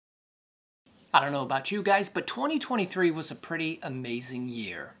I don't know about you guys, but 2023 was a pretty amazing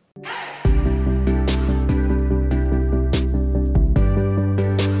year.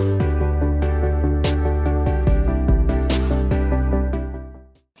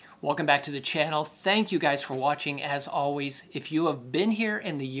 Welcome back to the channel. Thank you guys for watching. As always, if you have been here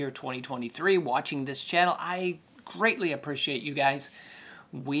in the year 2023 watching this channel, I greatly appreciate you guys.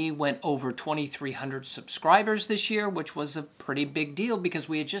 We went over 2,300 subscribers this year, which was a pretty big deal because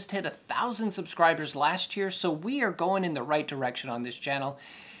we had just hit 1,000 subscribers last year. So we are going in the right direction on this channel.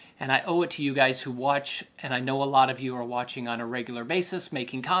 And I owe it to you guys who watch, and I know a lot of you are watching on a regular basis,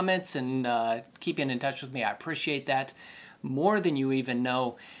 making comments and keeping in touch with me. I appreciate that more than you even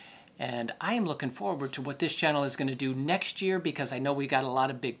know. And I am looking forward to what this channel is going to do next year because I know we got a lot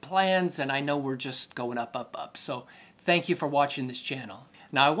of big plans and I know we're just going up, up, up. So thank you for watching this channel.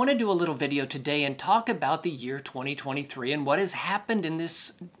 Now I want to do a little video today and talk about the year 2023 and what has happened in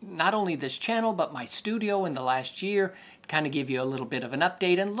this, not only this channel, but my studio in the last year. Kind of give you a little bit of an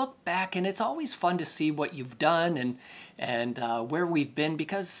update and look back, and it's always fun to see what you've done and where we've been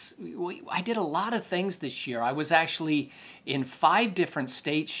because I did a lot of things this year. I was actually in 5 different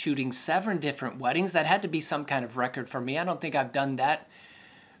states shooting 7 different weddings. That had to be some kind of record for me. I don't think I've done that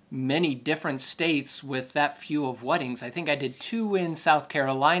many different states with that few of weddings. I think I did 2 in South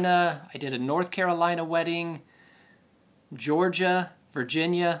Carolina. I did a North Carolina wedding, Georgia,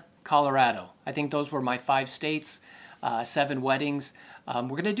 Virginia, Colorado. I think those were my 5 states, 7 weddings. We're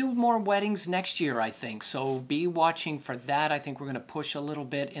going to do more weddings next year, I think. So be watching for that. I think we're going to push a little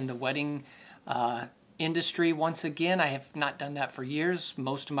bit in the wedding industry once again. I have not done that for years.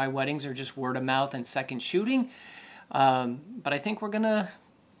 Most of my weddings are just word of mouth and second shooting. But I think we're going to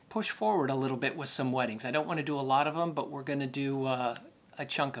push forward a little bit with some weddings. I don't want to do a lot of them, but we're going to do a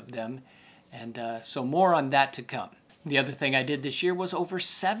chunk of them. And so more on that to come. The other thing I did this year was over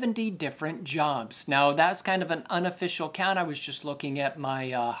 70 different jobs. Now that's kind of an unofficial count. I was just looking at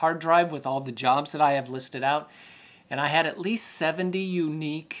my hard drive with all the jobs that I have listed out. And I had at least 70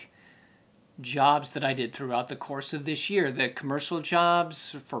 unique jobs that I did throughout the course of this year. The commercial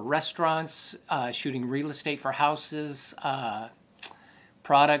jobs for restaurants, shooting real estate for houses,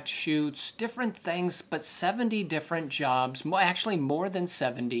 product shoots, different things, but 70 different jobs, actually more than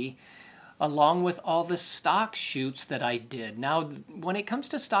 70, along with all the stock shoots that I did. Now, when it comes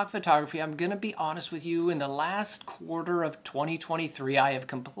to stock photography, I'm going to be honest with you, in the last quarter of 2023, I have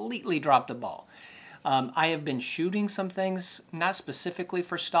completely dropped the ball. I have been shooting some things, not specifically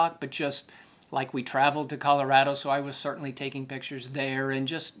for stock, but just like we traveled to Colorado, so I was certainly taking pictures there, and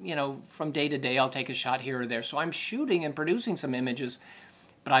just, you know, from day to day, I'll take a shot here or there. So I'm shooting and producing some images,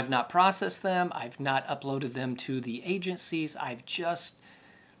 but I've not processed them. I've not uploaded them to the agencies. I've just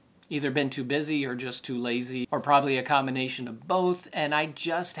either been too busy or just too lazy, or probably a combination of both, and I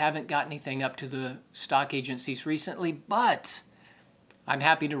just haven't got anything up to the stock agencies recently. But I'm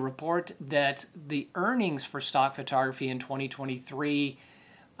happy to report that the earnings for stock photography in 2023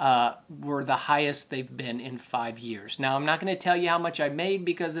 were the highest they've been in 5 years. Now, I'm not going to tell you how much I made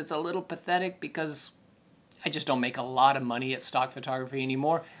because it's a little pathetic, because I just don't make a lot of money at stock photography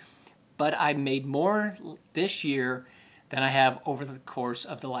anymore. But I made more this year than I have over the course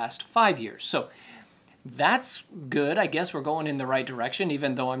of the last 5 years. So that's good. I guess we're going in the right direction,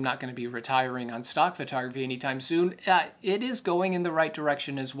 even though I'm not going to be retiring on stock photography anytime soon. It is going in the right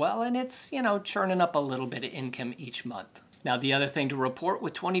direction as well, and it's, you know, churning up a little bit of income each month. Now, the other thing to report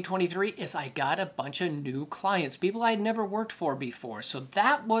with 2023 is I got a bunch of new clients, people I'd never worked for before. So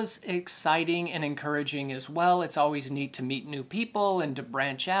that was exciting and encouraging as well. It's always neat to meet new people and to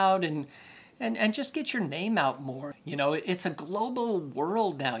branch out and just get your name out more. You know, it's a global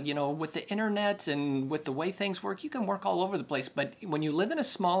world now, you know, with the internet and with the way things work, you can work all over the place. But when you live in a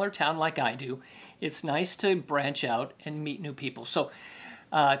smaller town like I do, it's nice to branch out and meet new people. So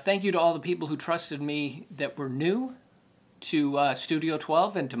thank you to all the people who trusted me that were new to Studio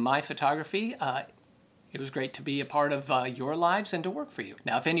 12 and to my photography. It was great to be a part of your lives and to work for you.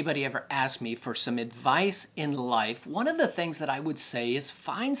 Now, if anybody ever asked me for some advice in life, one of the things that I would say is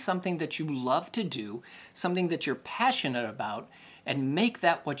find something that you love to do, something that you're passionate about, and make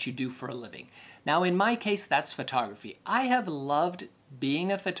that what you do for a living. Now, in my case, that's photography. I have loved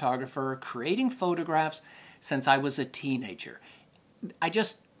being a photographer, creating photographs since I was a teenager. I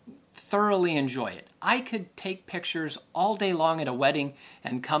just thoroughly enjoy it. I could take pictures all day long at a wedding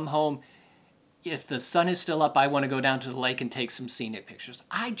and come home. If the sun is still up, I want to go down to the lake and take some scenic pictures.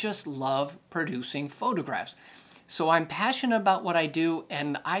 I just love producing photographs. So I'm passionate about what I do,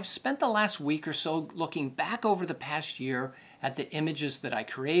 and I've spent the last week or so looking back over the past year at the images that I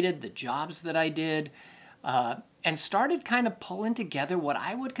created, the jobs that I did, and started kind of pulling together what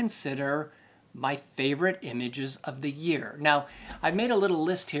I would consider my favorite images of the year. Now, I've made a little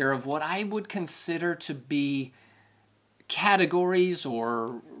list here of what I would consider to be categories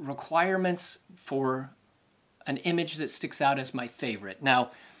or requirements for an image that sticks out as my favorite.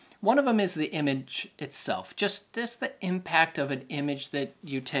 Now, one of them is the image itself, just the impact of an image that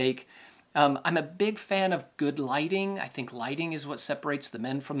you take. I'm a big fan of good lighting. I think lighting is what separates the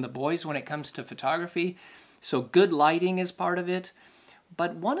men from the boys when it comes to photography. So good lighting is part of it.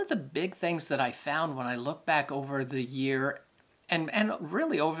 But one of the big things that I found when I look back over the year and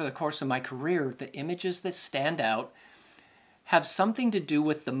really over the course of my career, the images that stand out have something to do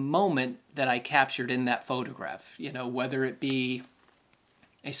with the moment that I captured in that photograph. You know, whether it be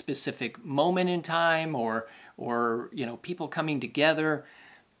a specific moment in time or you know, people coming together.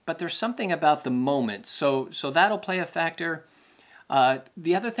 But there's something about the moment. So that'll play a factor.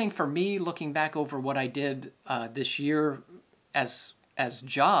 The other thing for me, looking back over what I did this year as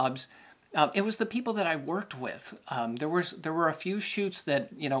jobs, it was the people that I worked with. There were a few shoots that,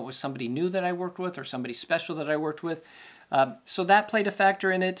 you know, it was somebody new that I worked with or somebody special that I worked with. So that played a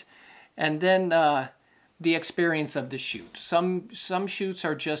factor in it. And then the experience of the shoot. Some shoots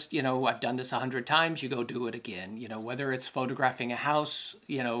are just, you know, I've done this 100 times, you go do it again. You know, whether it's photographing a house,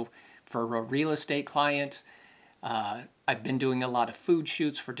 you know, for a real estate client. I've been doing a lot of food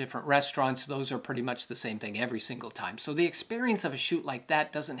shoots for different restaurants. Those are pretty much the same thing every single time. So the experience of a shoot like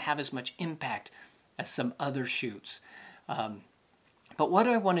that doesn't have as much impact as some other shoots. But what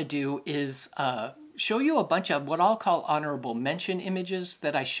I want to do is show you a bunch of what I'll call honorable mention images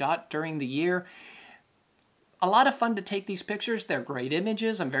that I shot during the year. A lot of fun to take these pictures. They're great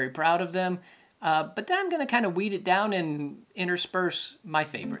images. I'm very proud of them. But then I'm going to kind of weed it down and intersperse my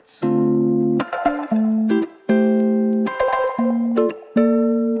favorites.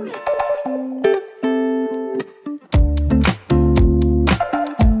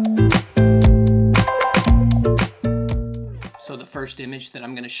 So the first image that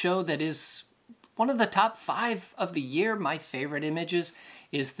I'm going to show that is one of the top 5 of the year, my favorite images,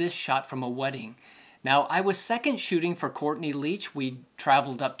 is this shot from a wedding. Now, I was second shooting for Courtney Leach. We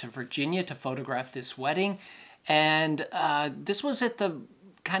traveled up to Virginia to photograph this wedding. And this was at the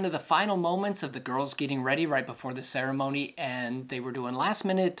kind of the final moments of the girls getting ready right before the ceremony. And they were doing last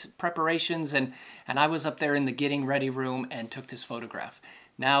minute preparations. And I was up there in the getting ready room and took this photograph.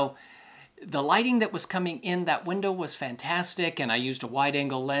 Now, the lighting that was coming in that window was fantastic. And I used a wide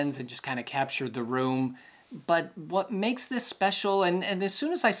angle lens and just kind of captured the room. But what makes this special, and as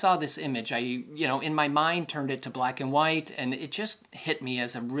soon as I saw this image, I, you know, in my mind turned it to black and white, and it just hit me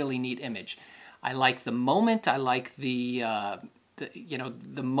as a really neat image. I like the moment. I like the you know,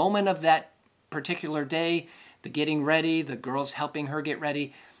 the moment of that particular day, the getting ready, the girls helping her get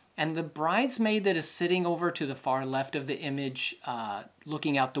ready, and the bridesmaid that is sitting over to the far left of the image,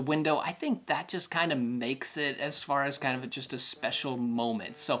 looking out the window. I think that just kind of makes it as far as kind of just a special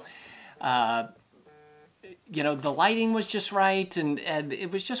moment. So, you know, the lighting was just right, and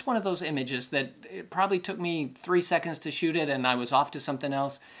it was just one of those images that it probably took me 3 seconds to shoot it, and I was off to something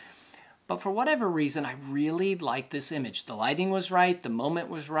else. But for whatever reason, I really liked this image. The lighting was right, the moment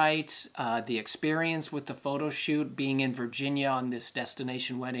was right, the experience with the photo shoot, being in Virginia on this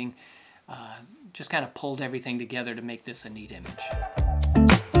destination wedding, just kind of pulled everything together to make this a neat image.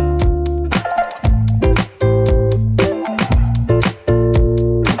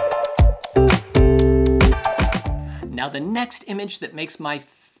 Now, the next image that makes my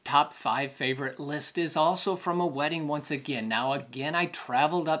top 5 favorite list is also from a wedding once again. Now, again, I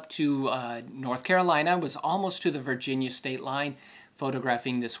traveled up to North Carolina, was almost to the Virginia state line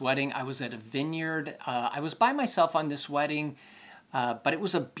photographing this wedding. I was at a vineyard. I was by myself on this wedding, but it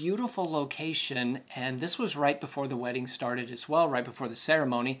was a beautiful location, and this was right before the wedding started as well, right before the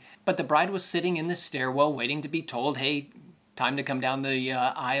ceremony. But the bride was sitting in the stairwell waiting to be told, hey, time to come down the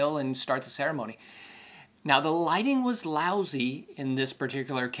aisle and start the ceremony. Now, the lighting was lousy in this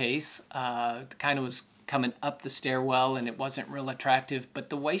particular case. Kind of was coming up the stairwell, and it wasn't real attractive. But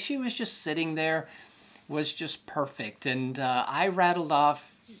the way she was just sitting there was just perfect. And I rattled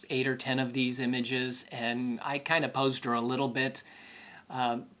off 8 or 10 of these images, and I kind of posed her a little bit.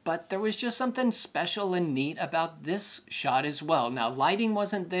 But there was just something special and neat about this shot as well. Now, lighting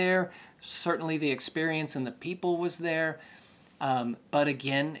wasn't there. Certainly the experience and the people was there. But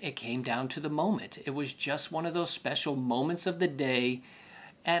again, it came down to the moment. It was just one of those special moments of the day.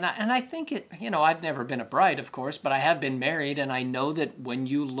 And I think it, you know, I've never been a bride, of course, but I have been married. And I know that when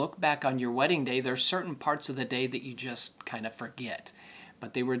you look back on your wedding day, there's certain parts of the day that you just kind of forget.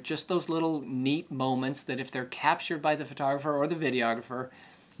 But they were just those little neat moments that if they're captured by the photographer or the videographer,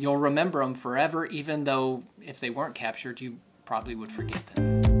 you'll remember them forever, even though if they weren't captured, you probably would forget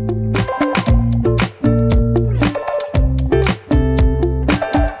them.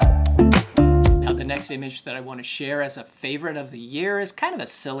 want to share as a favorite of the year is kind of a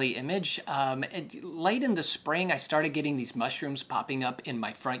silly image. Late in the spring, I started getting these mushrooms popping up in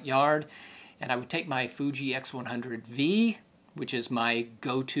my front yard, and I would take my Fuji X100V, which is my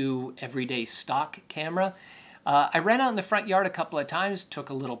go-to everyday stock camera. I ran out in the front yard a couple of times, took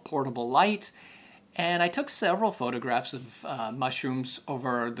a little portable light, and I took several photographs of mushrooms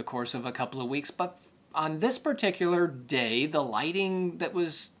over the course of a couple of weeks. But on this particular day, the lighting that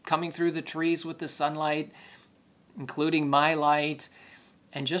was coming through the trees with the sunlight, including my light,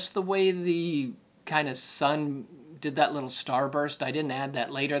 and just the way the kind of sun did that little starburst, I didn't add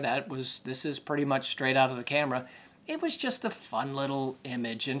that later, this is pretty much straight out of the camera. It was just a fun little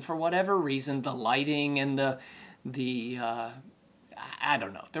image, and for whatever reason, the lighting and I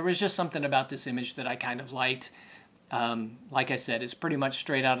don't know. There was just something about this image that I kind of liked. Like I said, it's pretty much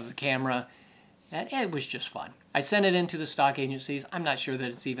straight out of the camera, and it was just fun. I sent it into the stock agencies. I'm not sure that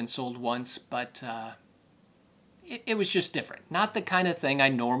it's even sold once, but it was just different. Not the kind of thing I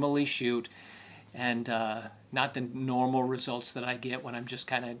normally shoot, and not the normal results that I get when I'm just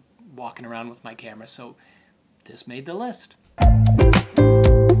kind of walking around with my camera. So this made the list.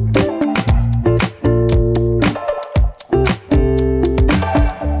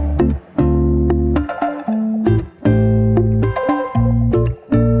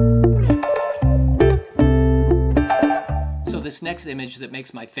 So this next image that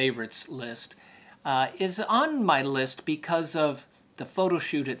makes my favorites list is on my list because of the photo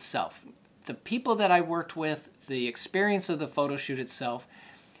shoot itself. The people that I worked with, the experience of the photo shoot itself.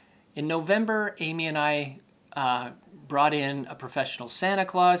 In November, Amy and I brought in a professional Santa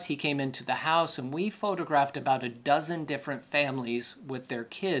Claus. He came into the house, and we photographed about a dozen different families with their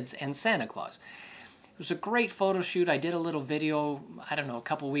kids and Santa Claus. It was a great photo shoot. I did a little video, I don't know, a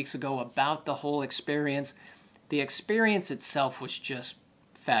couple weeks ago about the whole experience. The experience itself was just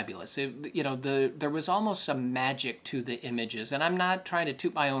fabulous. There was almost some magic to the images, and I'm not trying to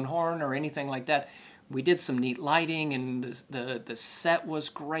toot my own horn or anything like that. We did some neat lighting, and the set was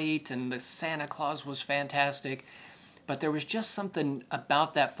great, and the Santa Claus was fantastic. But there was just something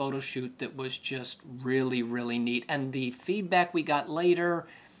about that photo shoot that was just really, really neat. And the feedback we got later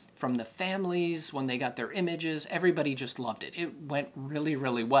from the families when they got their images, everybody just loved it. It went really,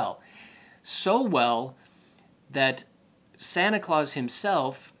 really well. So well that Santa Claus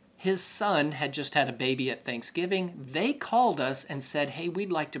himself, his son had just had a baby at Thanksgiving. They called us and said, hey,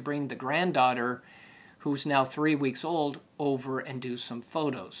 we'd like to bring the granddaughter, who's now 3 weeks old, over and do some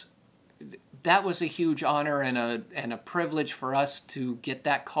photos. That was a huge honor and a privilege for us to get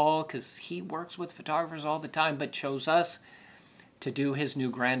that call, because he works with photographers all the time, but chose us to do his new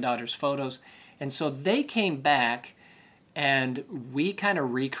granddaughter's photos. And so they came back, and we kind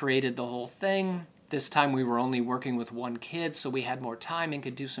of recreated the whole thing. This time we were only working with one kid, so we had more time and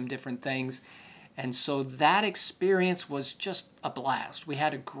could do some different things. And so that experience was just a blast. We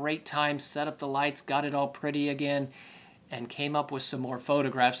had a great time, set up the lights, got it all pretty again, and came up with some more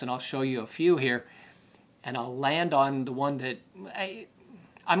photographs, and I'll show you a few here. And I'll land on the one that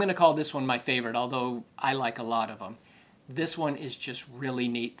I'm going to call this one my favorite, although I like a lot of them. This one is just really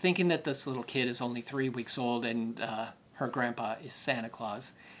neat. Thinking that this little kid is only 3 weeks old and her grandpa is Santa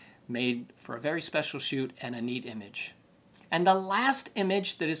Claus. Made for a very special shoot and a neat image. And the last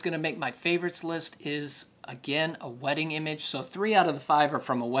image that is going to make my favorites list is, again, a wedding image. So 3 out of the 5 are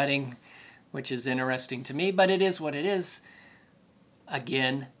from a wedding, which is interesting to me, but it is what it is.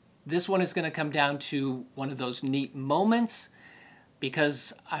 Again, this one is going to come down to one of those neat moments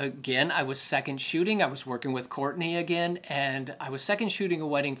because, again, I was second shooting. I was working with Courtney again, and I was second shooting a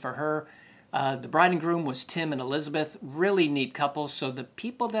wedding for her. The bride and groom was Tim and Elizabeth, really neat couple. So the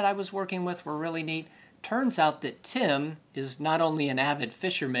people that I was working with were really neat. Turns out that Tim is not only an avid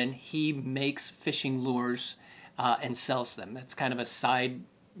fisherman, he makes fishing lures and sells them. That's kind of a side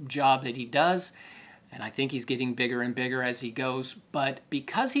job that he does, and I think he's getting bigger and bigger as he goes. But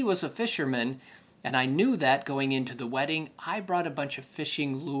because he was a fisherman, and I knew that going into the wedding, I brought a bunch of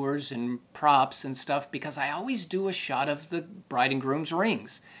fishing lures and props and stuff because I always do a shot of the bride and groom's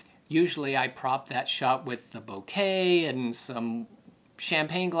rings. Usually I prop that shot with the bouquet and some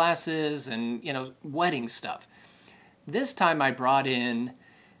champagne glasses and, wedding stuff. This time I brought in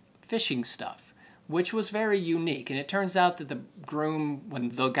fishing stuff, which was very unique. And it turns out that the groom, when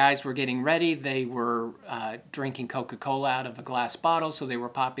the guys were getting ready, they were drinking Coca-Cola out of a glass bottle, so they were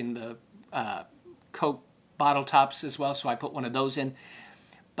popping the Coke bottle tops as well, so I put one of those in.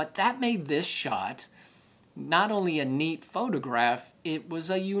 But that made this shot not only a neat photograph, it was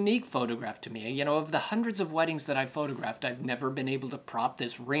a unique photograph to me. Of the hundreds of weddings that I've photographed, I've never been able to prop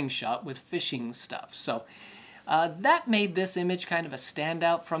this ring shot with fishing stuff. So That made this image kind of a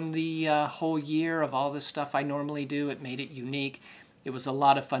standout from the whole year of all the stuff I normally do. It made it unique. It was a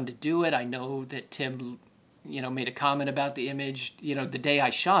lot of fun to do it. I know that Tim, made a comment about the image. The day I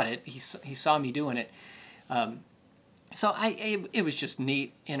shot it, he saw me doing it. So it was just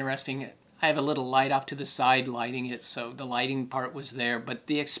neat, interesting. I have a little light off to the side lighting it, so the lighting part was there, but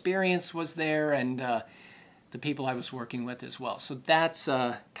the experience was there, and the people I was working with as well. So that's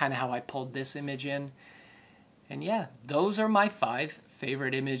kind of how I pulled this image in. And yeah, those are my 5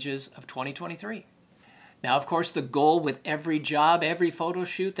 favorite images of 2023. Now, of course, the goal with every job, every photo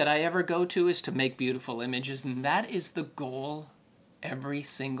shoot that I ever go to is to make beautiful images, and that is the goal every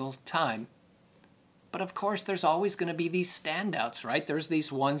single time. But of course, there's always going to be these standouts, right? There's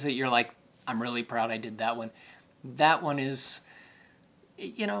these ones that you're like, I'm really proud I did that one. That one is,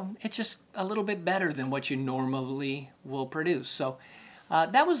 it's just a little bit better than what you normally will produce. So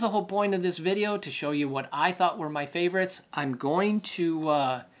that was the whole point of this video, to show you what I thought were my favorites. I'm going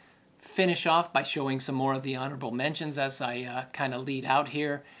to finish off by showing some more of the honorable mentions as I kind of lead out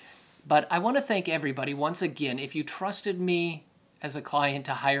here. But I want to thank everybody once again. If you trusted me as a client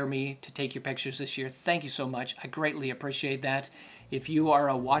to hire me to take your pictures this year, thank you so much. I greatly appreciate that. If you are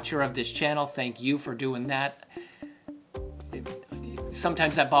a watcher of this channel, thank you for doing that.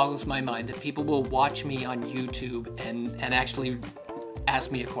 Sometimes that boggles my mind that people will watch me on YouTube and actually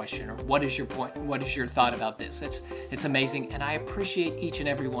ask me a question, or what is your point? What is your thought about this? It's amazing, and I appreciate each and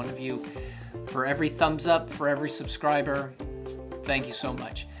every one of you. For every thumbs up, for every subscriber, thank you so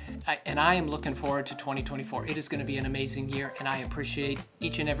much. I am looking forward to 2024. It is going to be an amazing year, and I appreciate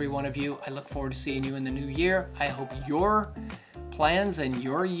each and every one of you. I look forward to seeing you in the new year. I hope your plans and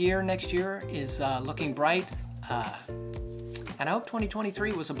your year next year is looking bright. And I hope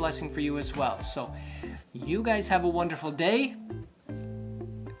 2023 was a blessing for you as well. So you guys have a wonderful day.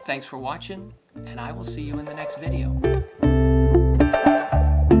 Thanks for watching, and I will see you in the next video.